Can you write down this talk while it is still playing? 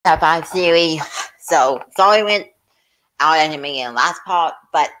top 5 series. So sorry went out at him in last part,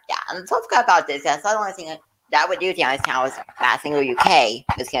 but yeah, let's talk about this. That's the only thing that would do to this town was that single UK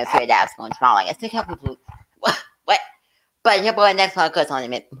is going to figure that's going smiling. I think people what? But he'll put next one cuts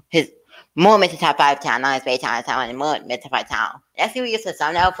on his more mid to top 5 town, not his base town, and more mid to 5 town. That series is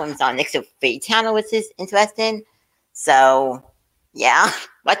some out from his next to 3 channel, which is interesting. So yeah,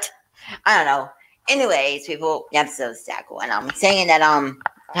 but I don't know. Anyways, people, the episode is that cool, and I'm saying that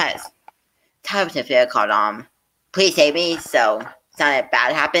type of video called Please Save Me. So something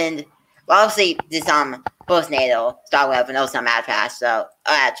bad happened. Well, obviously this postnatal start with no some actress, so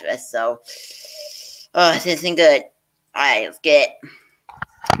actress. So this isn't good. All right, let's get it.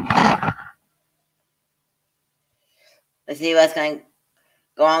 Let's see what's going to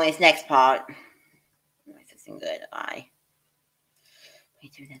go on with this next part. This isn't good. All right.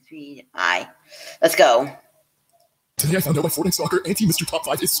 2, 3. All right. Let's go. Today I found out my Fortnite stalker,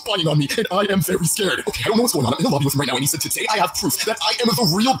 MrTOP5, is spying on me, and I am very scared. Okay, I don't know what's going on. I'm in the lobby with him right now, and he said, today I have proof that I am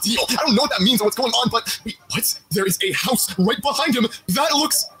the real deal. I don't know what that means or what's going on, but wait, what? There is a house right behind him that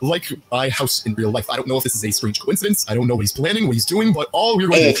looks like my house in real life. I don't know if this is a strange coincidence. I don't know what he's planning, what he's doing, but all we're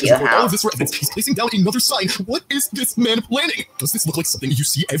going to do is record all of this for evidence. He's placing down another sign. What is this man planning? Does this look like something you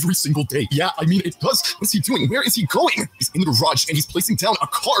see every single day? Yeah, I mean, it does. What is he doing? Where is he going? He's in the garage, and he's placing down a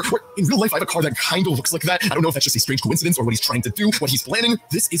car. In real life, I have a car that kind of looks like that. I don't know if that's just a strange coincidence or what he's trying to do, what he's planning.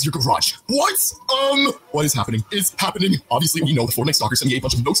 This is your garage. What? What is happening? Is happening. Obviously, we know the Fortnite stalker sent me a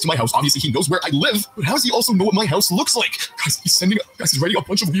bunch of notes to my house. Obviously, he knows where I live, but how does he also know what my house looks like? Guys, he's writing a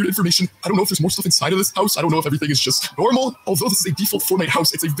bunch of weird information. I don't know if there's more stuff inside of this house. I don't know if everything is just normal. Although this is a default Fortnite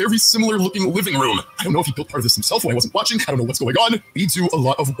house, it's a very similar looking living room. I don't know if he built part of this himself when I wasn't watching. I don't know what's going on. We do a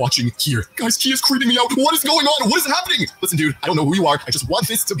lot of watching here. Guys, he is creeping me out. What is going on? What is happening? Listen, dude, I don't know who you are. I just want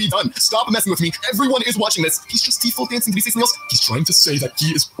this to be done. Stop messing with me. Everyone is watching this. He's just default dancing. Did he say something else? He's trying to say that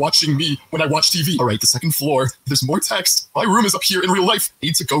he is watching me when I watch TV. All right, the second floor. There's more text. My room is up here in real life. I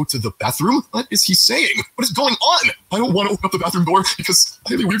need to go to the bathroom. What is he saying? What is going on? I don't want to open up the bathroom door because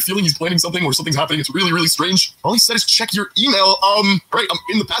I have a weird feeling he's planning something or something's happening. It's really, really strange. All he said is check your email. Right, I'm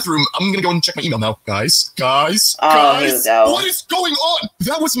in the bathroom. I'm gonna go and check my email now. Guys. What is going on?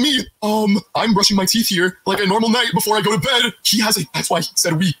 That was me. I'm brushing my teeth here like a normal night before I go to bed. That's why he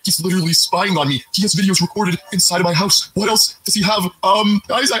said he's literally spying on me. He has videos recorded inside of my house. What else does he have?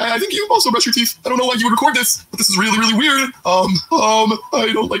 Guys, I think you also brush your teeth. I don't know why you would record this, but this is really, really weird.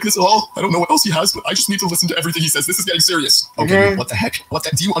 I don't like this at all. I don't know what else he has, but I just need to listen to everything he says. This is getting serious. Okay, what the heck?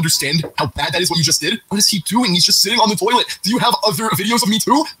 Do you understand how bad that is what you just did? What is he doing? He's just sitting on the toilet. Do you have other videos of me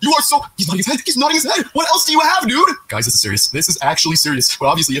too? He's nodding his head. He's nodding his head. What else do you have, dude? Guys, this is serious. This is actually serious. But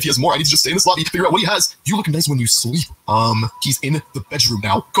obviously, if he has more, I need to just stay in this lobby, figure out what he has. You look nice when you sleep. He's in the bedroom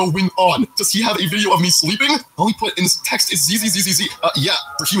now. Going on. Does he have a video of me sleeping? All he put in this text is ZZZZZ. Yeah,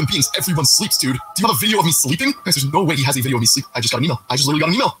 for human beings, everyone sleeps, dude. Do you have a video of me sleeping? Guys, there's no way he has a video of me sleep. I just got an email. I just literally got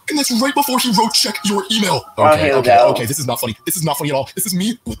an email. And that's right before he wrote check your email. Okay, this is not funny. This is not funny at all. This is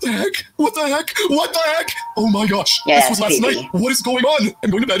me. What the heck? What the heck? What the heck? Oh my gosh. Yeah, this was last night. What is going on? I'm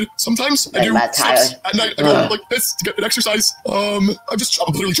going to bed. Sometimes I do steps at night. I go like this to get an exercise. I'm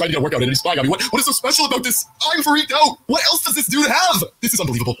literally trying to get a workout and he's spying on me. What is so special about this? I'm freaked out. What else does this dude have? This is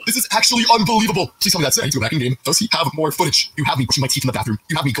unbelievable. This is actually unbelievable. Please tell me that's it. I need to go back in game. Does he have more footage? You have me brushing my teeth in the bathroom.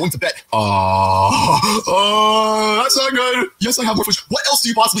 You have me going to bed. That's not good. Yes, I have more footage. What else do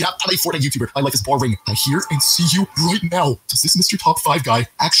you possibly have? I'm a Fortnite YouTuber. My life is boring. I hear and see you right now. Does this MrTOP5 guy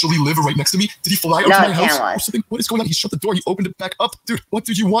actually live right next to me? Did he fly out to my house or something? What is going on? He shut the door. He opened it back up. Dude, what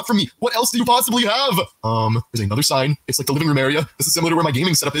do you want from me? What else do you possibly have? There's another sign. It's like the living room area. This is similar to where my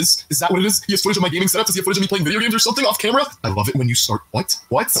gaming setup is. Is that what it is? He has footage of my gaming setup. Does he have footage of me playing video games or something off camera? I love it when you start. What?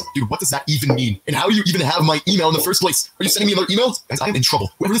 Dude, what does that even mean? And how do you even have my email in the first place? Are you sending me another email? Guys, I am in trouble.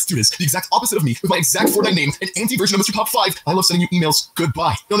 Whoever this dude is, the exact opposite of me, with my exact Fortnite name, an anti-version of MrTOP5. I love sending you emails.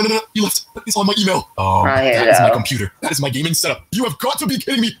 Goodbye. No. You left. It's on my email. That is my computer. That is my gaming setup. You have got to be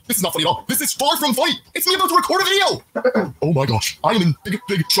kidding me. This is not funny at all. This is far from funny. It's me about to record a video. Oh my gosh. I am in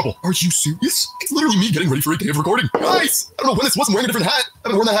big trouble. Are you serious? It's literally me getting ready for a day of recording. Guys, I don't know when this was. I'm wearing a different hat. I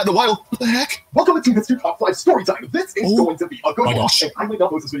haven't worn that hat in a while. What the heck? Welcome to MrTOP5 story time. This is going to be a good one. And I might not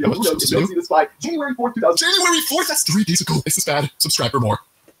post this video. Who knows if you'll see this by January 4th, 2000. January 4th? That's 3 days ago. This is bad. Subscribe for more.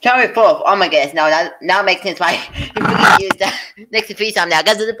 January 4th. Oh my goodness. No, that makes sense why you can use that next to free time now.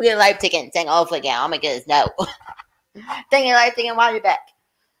 Because it's a free live ticket saying over again. Oh my goodness, no. Thinking live ticket while you're back.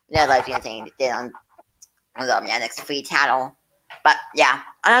 Yeah, live ticket saying did on next to free channel. But yeah,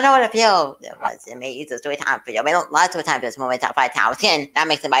 I don't know what I feel it was. It made use of story time video. I mean, a lot of story time videos more top 5 town. Again, that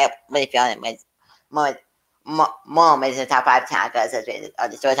makes somebody really feel it with more makes the top 5 town because of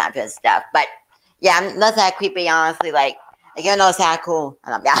the story time video stuff. But yeah, I'm not that creepy, honestly. Like, Again, no sound cool.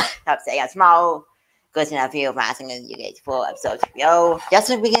 Yeah, that's saying tomorrow. Good to have you asking you guys for episode 3. Just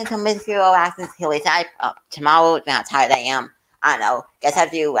to begin some mystery accents here inside. Tomorrow, depending how tired I am. I don't know. Guess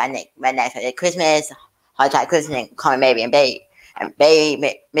have you when next Christmas, holiday Christmas, coming maybe and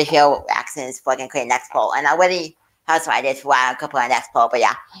baby Michelle accents fucking create next poll. And I already have tried this for a couple of next poll, but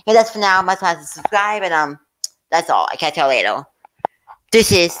yeah. Okay, that's for now. Much love to subscribe and that's all. I catch y'all later.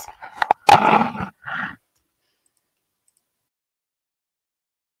 This is